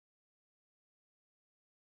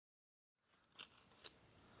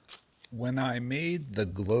When I made the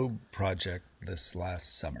globe project this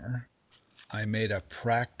last summer, I made a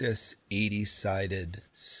practice 80-sided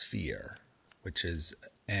sphere, which is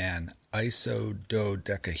an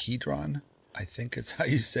icosidodecahedron, I think is how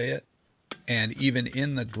you say it. And even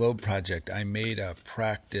in the globe project, I made a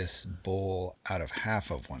practice bowl out of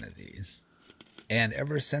half of one of these. And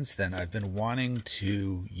ever since then, I've been wanting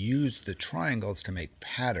to use the triangles to make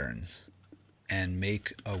patterns and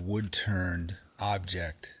make a wood-turned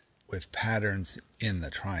object with patterns in the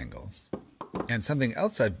triangles. And something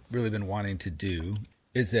else I've really been wanting to do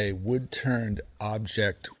is a wood-turned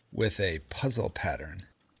object with a puzzle pattern.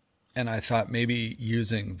 And I thought maybe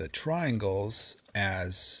using the triangles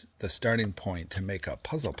as the starting point to make a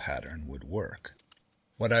puzzle pattern would work.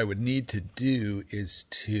 What I would need to do is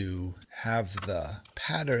to have the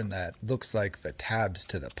pattern that looks like the tabs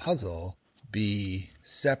to the puzzle be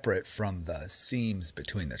separate from the seams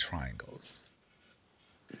between the triangles.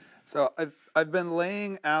 So I've been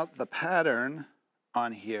laying out the pattern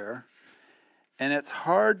on here, and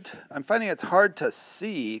I'm finding it's hard to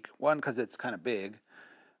see, one, because it's kind of big,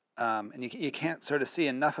 and you can't sort of see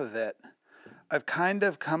enough of it. I've kind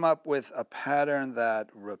of come up with a pattern that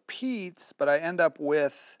repeats, but I end up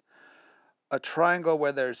with a triangle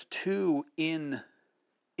where there's two in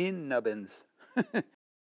nubbins.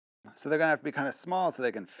 So they're going to have to be kind of small so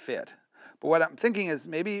they can fit. But what I'm thinking is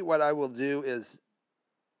maybe what I will do is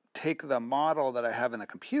take the model that I have in the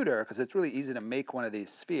computer, because it's really easy to make one of these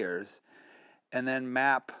spheres, and then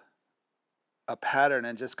map a pattern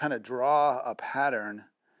and just kind of draw a pattern,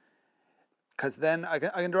 because then I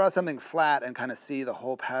can draw something flat and kind of see the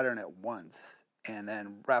whole pattern at once, and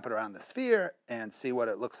then wrap it around the sphere and see what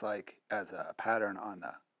it looks like as a pattern on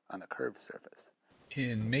the curved surface.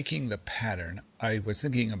 In making the pattern, I was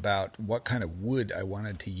thinking about what kind of wood I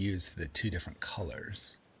wanted to use for the two different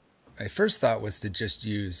colors. My first thought was to just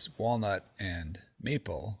use walnut and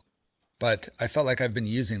maple, but I felt like I've been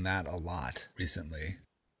using that a lot recently.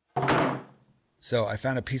 So I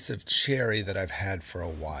found a piece of cherry that I've had for a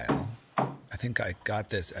while. I think I got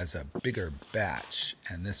this as a bigger batch,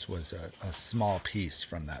 and this was a small piece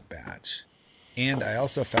from that batch. And I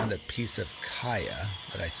also found a piece of kaya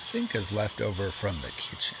that I think is left over from the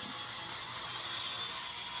kitchen.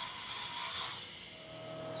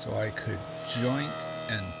 So I could joint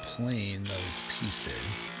and plane those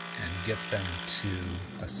pieces and get them to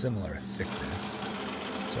a similar thickness,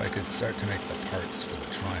 so I could start to make the parts for the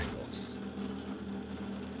triangles.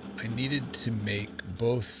 I needed to make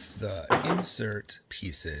both the insert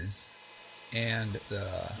pieces and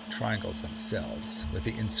the triangles themselves with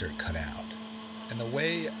the insert cut out. And the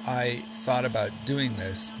way I thought about doing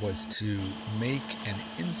this was to make an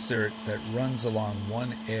insert that runs along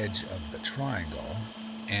one edge of the triangle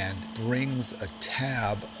and brings a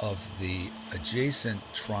tab of the adjacent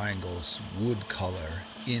triangle's wood color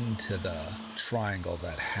into the triangle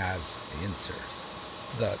that has the insert.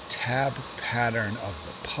 The tab pattern of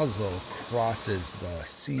the puzzle crosses the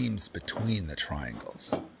seams between the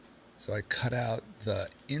triangles. So I cut out the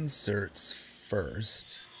inserts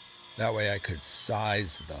first. That way I could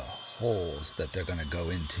size the holes that they're going to go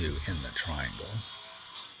into in the triangles.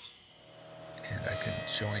 And I can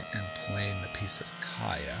joint and plane the piece of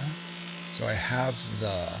kaya. So I have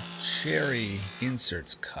the cherry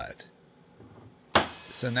inserts cut.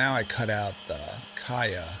 So now I cut out the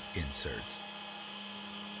kaya inserts.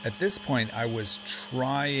 At this point, I was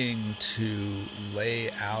trying to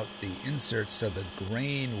lay out the inserts so the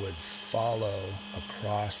grain would follow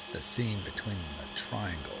across the seam between the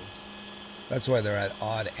triangles. That's why they're at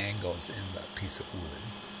odd angles in the piece of wood.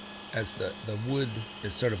 As the wood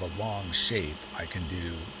is sort of a long shape, I can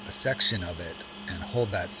do a section of it and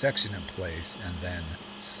hold that section in place and then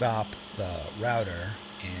stop the router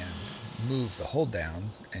and move the hold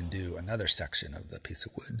downs and do another section of the piece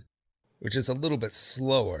of wood, which is a little bit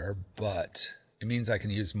slower, but it means I can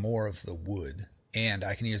use more of the wood, and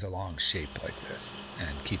I can use a long shape like this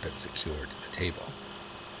and keep it secure to the table.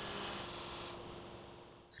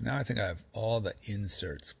 So now I think I have all the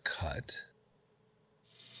inserts cut.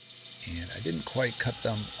 And I didn't quite cut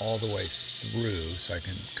them all the way through, so I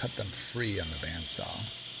can cut them free on the bandsaw.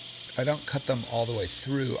 If I don't cut them all the way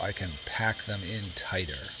through, I can pack them in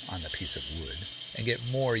tighter on the piece of wood and get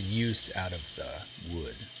more use out of the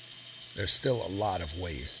wood. There's still a lot of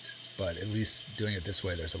waste, but at least doing it this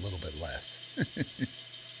way, there's a little bit less.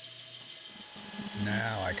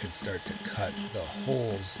 Now I can start to cut the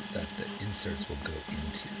holes that the inserts will go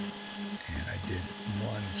into. And I did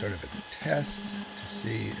one sort of as a test to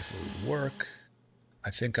see if it would work.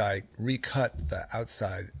 I think I recut the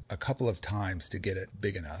outside a couple of times to get it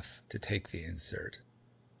big enough to take the insert.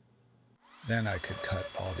 Then I could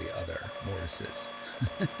cut all the other mortises.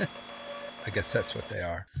 I guess that's what they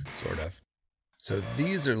are, sort of. So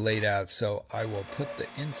these are laid out, so I will put the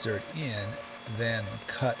insert in, then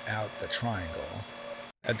cut out the triangle.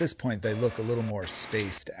 At this point, they look a little more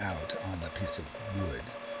spaced out on the piece of wood.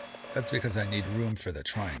 That's because I need room for the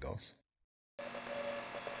triangles.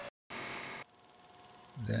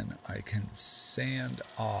 Then I can sand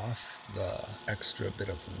off the extra bit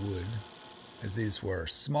of wood. As these were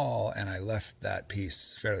small and I left that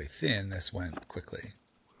piece fairly thin, this went quickly.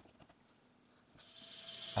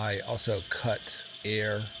 I also cut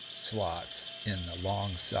air slots in the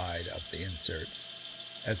long side of the inserts,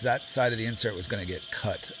 as that side of the insert was going to get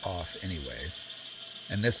cut off anyways.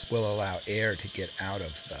 And this will allow air to get out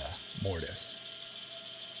of the mortise.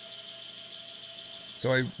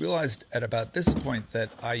 So I realized at about this point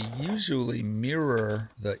that I usually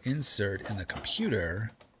mirror the insert in the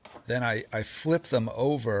computer, then I flip them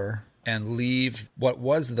over and leave what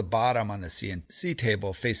was the bottom on the CNC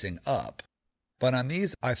table facing up. But on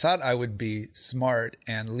these, I thought I would be smart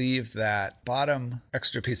and leave that bottom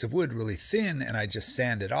extra piece of wood really thin, and I'd just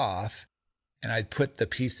sand it off, and I'd put the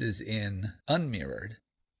pieces in unmirrored.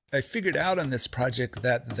 I figured out on this project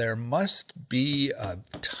that there must be a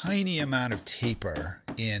tiny amount of taper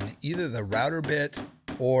in either the router bit,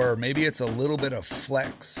 or maybe it's a little bit of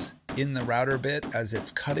flex in the router bit as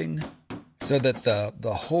it's cutting, so that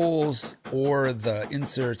the holes or the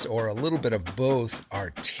inserts or a little bit of both are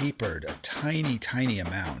tapered a tiny, tiny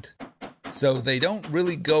amount. So they don't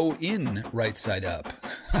really go in right side up,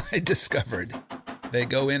 I discovered. They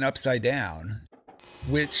go in upside down,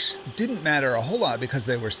 which didn't matter a whole lot because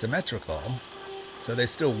they were symmetrical, so they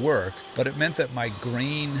still worked, but it meant that my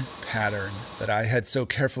grain pattern that I had so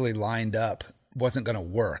carefully lined up wasn't going to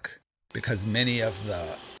work because many of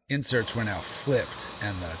the inserts were now flipped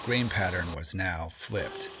and the grain pattern was now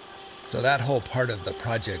flipped. So that whole part of the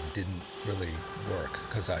project didn't really work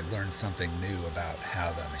because I learned something new about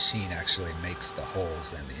how the machine actually makes the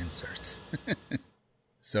holes and the inserts.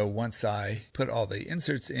 So once I put all the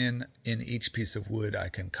inserts in each piece of wood, I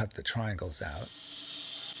can cut the triangles out,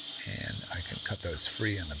 and I can cut those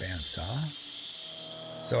free in the bandsaw.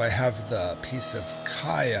 So I have the piece of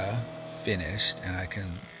Kaya finished, and I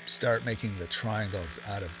can start making the triangles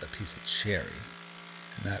out of the piece of cherry,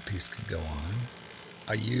 and that piece can go on.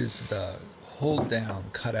 I use the hold down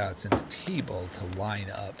cutouts in the table to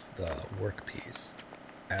line up the workpiece,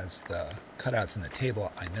 as the cutouts in the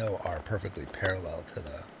table I know are perfectly parallel to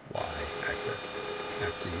the y-axis.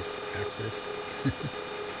 Axis.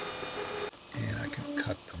 And I can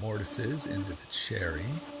cut the mortises into the cherry,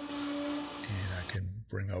 and I can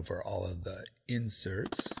bring over all of the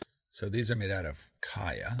inserts. So these are made out of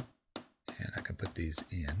Kaya, and I can put these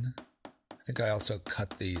in. I think I also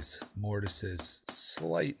cut these mortises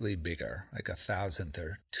slightly bigger, like 1/1000th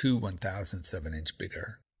or 2/1000ths of an inch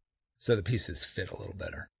bigger, so the pieces fit a little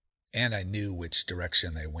better. And I knew which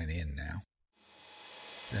direction they went in now.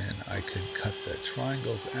 Then I could cut the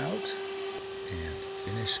triangles out and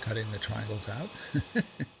finish cutting the triangles out. And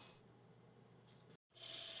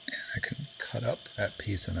I can cut up that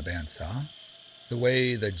piece in the bandsaw. The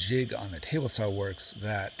way the jig on the table saw works,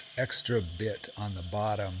 that extra bit on the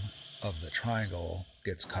bottom of the triangle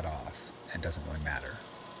gets cut off and doesn't really matter.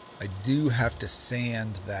 I do have to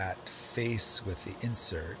sand that face with the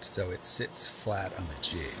insert so it sits flat on the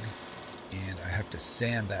jig, and I have to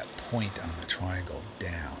sand that point on the triangle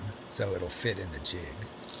down so it'll fit in the jig.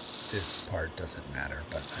 This part doesn't matter,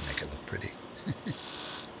 but I make it look pretty.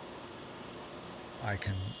 I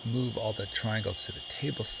can move all the triangles to the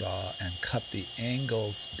table saw and cut the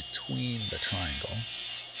angles between the triangles.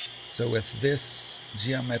 So with this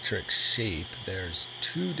geometric shape, there's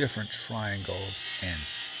 2 different triangles and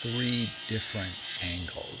 3 different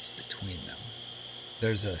angles between them.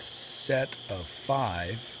 There's a set of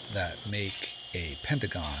 5 that make a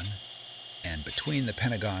pentagon, and between the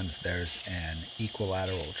pentagons there's an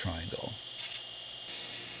equilateral triangle.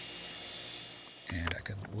 And I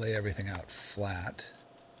can lay everything out flat.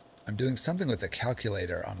 I'm doing something with the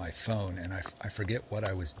calculator on my phone, and I forget what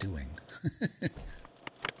I was doing.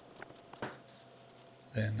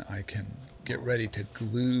 Then I can get ready to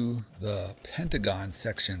glue the pentagon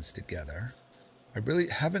sections together. I really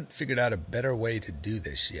haven't figured out a better way to do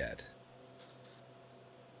this yet.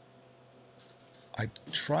 I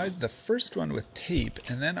tried the first one with tape,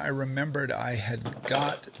 and then I remembered I had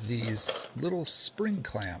got these little spring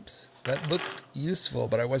clamps that looked useful,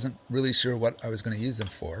 but I wasn't really sure what I was going to use them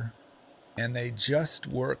for. And they just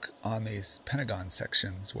work on these pentagon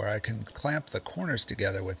sections where I can clamp the corners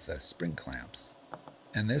together with the spring clamps.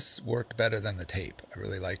 And this worked better than the tape. I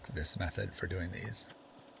really like this method for doing these.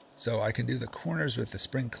 So I can do the corners with the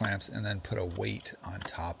spring clamps and then put a weight on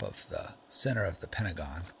top of the center of the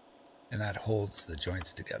pentagon, and that holds the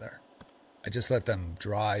joints together. I just let them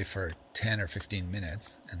dry for 10 or 15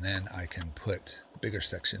 minutes, and then I can put the bigger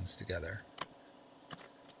sections together.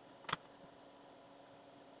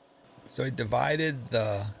 So I divided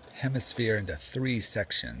the hemisphere into 3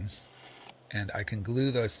 sections, and I can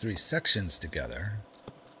glue those 3 sections together.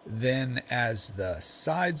 Then as the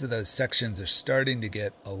sides of those sections are starting to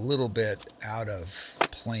get a little bit out of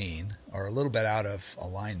plane, or a little bit out of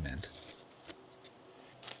alignment,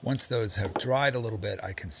 once those have dried a little bit,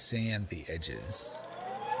 I can sand the edges,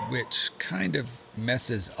 which kind of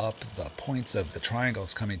messes up the points of the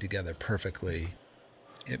triangles coming together perfectly.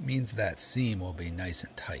 It means that seam will be nice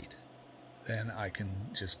and tight. Then I can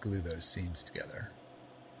just glue those seams together.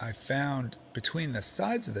 I found between the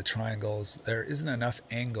sides of the triangles there isn't enough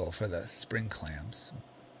angle for the spring clamps,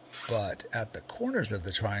 but at the corners of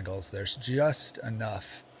the triangles there's just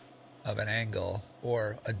enough of an angle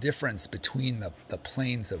or a difference between the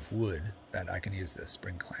planes of wood that I can use the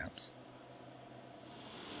spring clamps.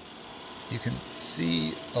 You can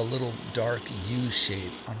see a little dark U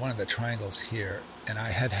shape on one of the triangles here, and I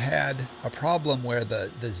had a problem where the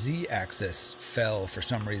Z-axis fell for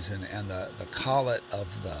some reason and the collet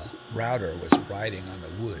of the router was riding on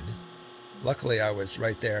the wood. Luckily I was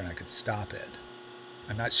right there and I could stop it.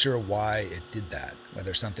 I'm not sure why it did that,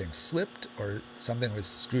 whether something slipped or something was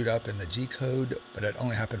screwed up in the G code, but it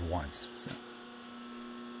only happened once. So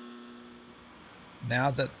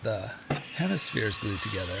now that the hemisphere is glued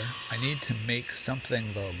together, I need to make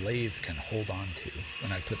something the lathe can hold on to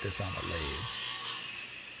when I put this on the lathe.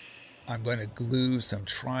 I'm going to glue some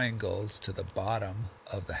triangles to the bottom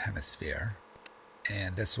of the hemisphere,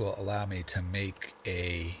 and this will allow me to make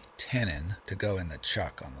a tenon to go in the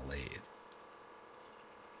chuck on the lathe.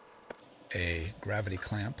 A gravity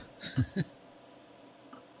clamp.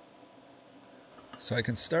 So I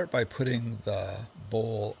can start by putting the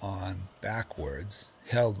bowl on backwards,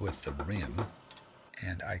 held with the rim,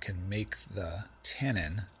 and I can make the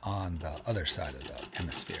tenon on the other side of the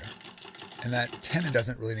hemisphere. And that tenon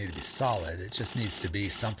doesn't really need to be solid, it just needs to be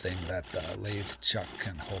something that the lathe chuck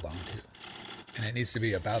can hold on to. And it needs to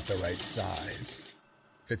be about the right size.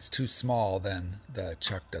 If it's too small, then the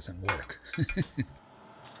chuck doesn't work.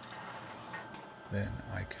 Then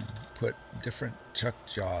I can put different chuck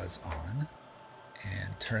jaws on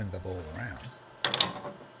and turn the bowl around.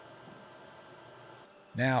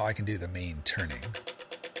 Now I can do the main turning.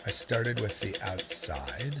 I started with the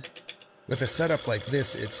outside. With a setup like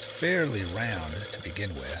this, it's fairly round to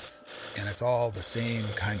begin with, and it's all the same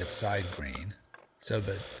kind of side grain, so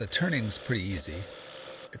the turning's pretty easy.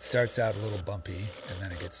 It starts out a little bumpy, and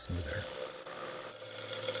then it gets smoother.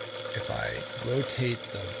 If I rotate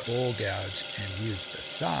the bowl gouge and use the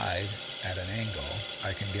side at an angle,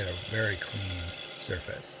 I can get a very clean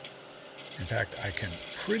surface. In fact, I can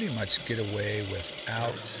pretty much get away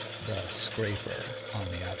without the scraper on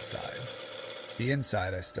the outside. The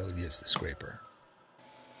inside, I still use the scraper.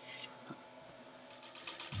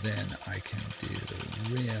 Then I can do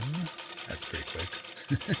the rim. That's pretty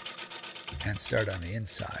quick. And start on the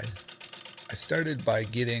inside. I started by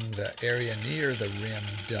getting the area near the rim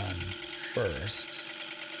done first,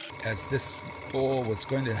 as this bowl was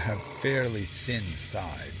going to have fairly thin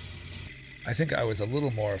sides. I think I was a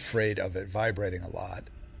little more afraid of it vibrating a lot,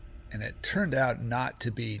 and it turned out not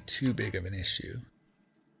to be too big of an issue.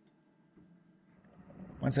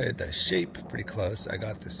 Once I had the shape pretty close, I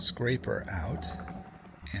got the scraper out,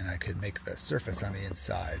 and I could make the surface on the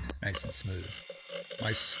inside nice and smooth.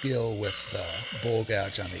 My skill with the bowl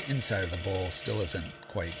gouge on the inside of the bowl still isn't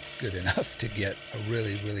quite good enough to get a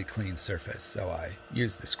really clean surface, so I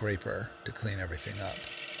use the scraper to clean everything up.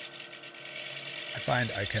 I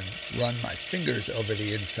find I can run my fingers over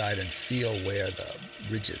the inside and feel where the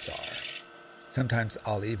ridges are. Sometimes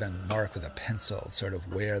I'll even mark with a pencil sort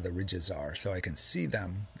of where the ridges are so I can see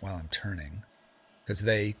them while I'm turning, because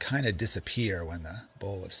they kind of disappear when the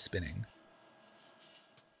bowl is spinning.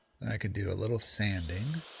 Then I can do a little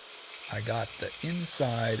sanding. I got the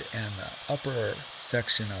inside and the upper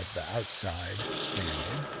section of the outside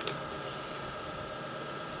sanded.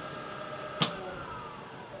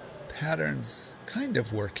 Pattern's kind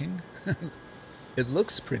of working. It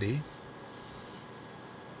looks pretty.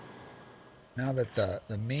 Now that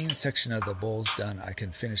the main section of the bowl's done, I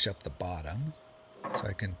can finish up the bottom. So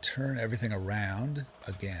I can turn everything around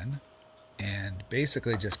again and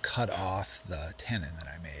basically just cut off the tenon that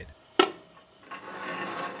I made.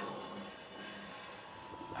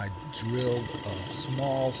 I drilled a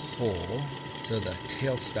small hole so the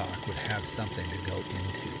tailstock would have something to go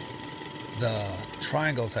into. the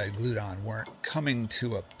triangles I glued on weren't coming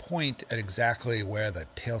to a point at exactly where the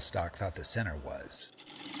tailstock thought the center was.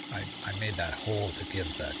 I made that hole to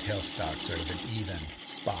give the tailstock sort of an even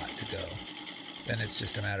spot to go. Then it's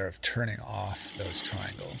just a matter of turning off those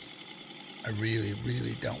triangles. I really,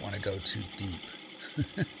 really don't want to go too deep.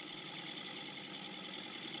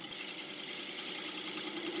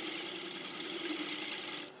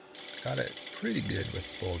 Got it pretty good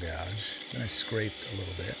with bull gouge. Then I scraped a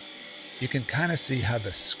little bit. You can kind of see how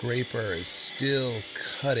the scraper is still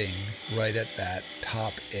cutting right at that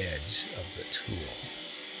top edge of the tool.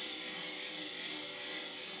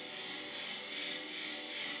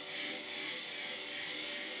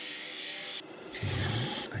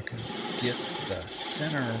 And I can get the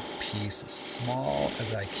center piece as small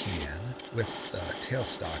as I can with the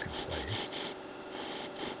tailstock in place.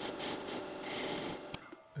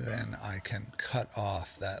 Then I can cut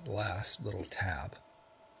off that last little tab,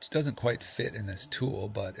 which doesn't quite fit in this tool,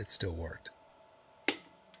 but it still worked.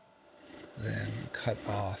 Then cut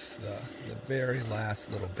off the very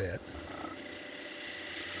last little bit.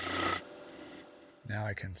 Now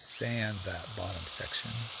I can sand that bottom section.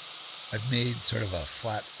 I've made sort of a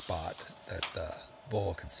flat spot that the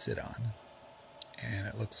bowl can sit on, and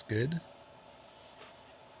it looks good.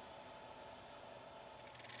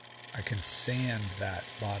 I can sand that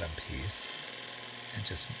bottom piece and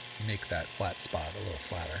just make that flat spot a little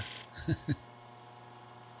flatter.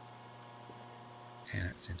 And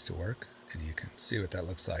it seems to work, and you can see what that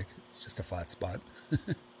looks like. It's just a flat spot.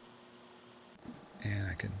 And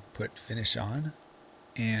I can put finish on,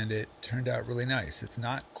 and it turned out really nice. It's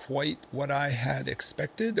not quite what I had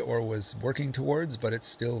expected or was working towards, but it's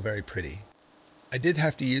still very pretty. I did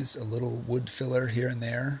have to use a little wood filler here and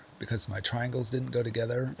there because my triangles didn't go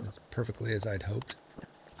together as perfectly as I'd hoped.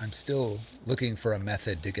 I'm still looking for a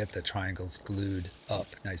method to get the triangles glued up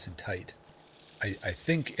nice and tight. I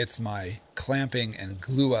think it's my clamping and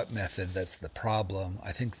glue up method that's the problem.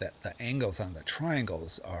 I think that the angles on the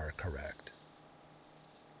triangles are correct.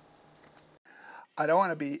 I don't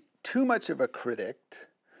want to be too much of a critic,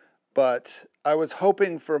 but I was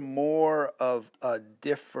hoping for more of a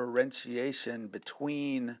differentiation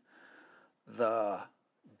between the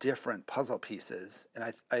different puzzle pieces.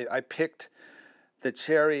 And I picked the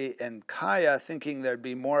cherry and Kaya thinking there'd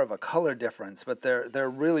be more of a color difference, but they're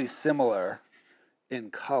really similar in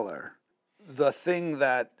color. The thing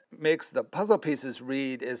that makes the puzzle pieces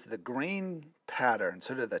read is the grain pattern,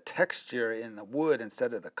 sort of the texture in the wood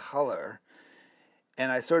instead of the color. And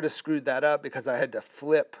I sort of screwed that up because I had to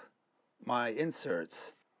flip my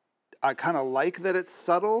inserts. I kind of like that it's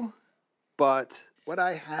subtle, but what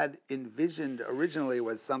I had envisioned originally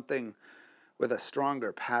was something with a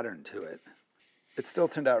stronger pattern to it. It still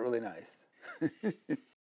turned out really nice.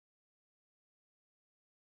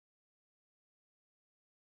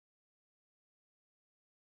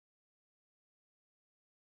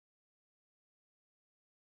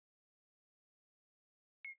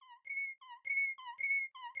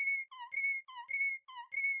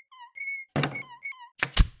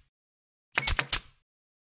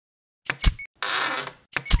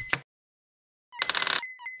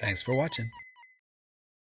 Thanks for watching.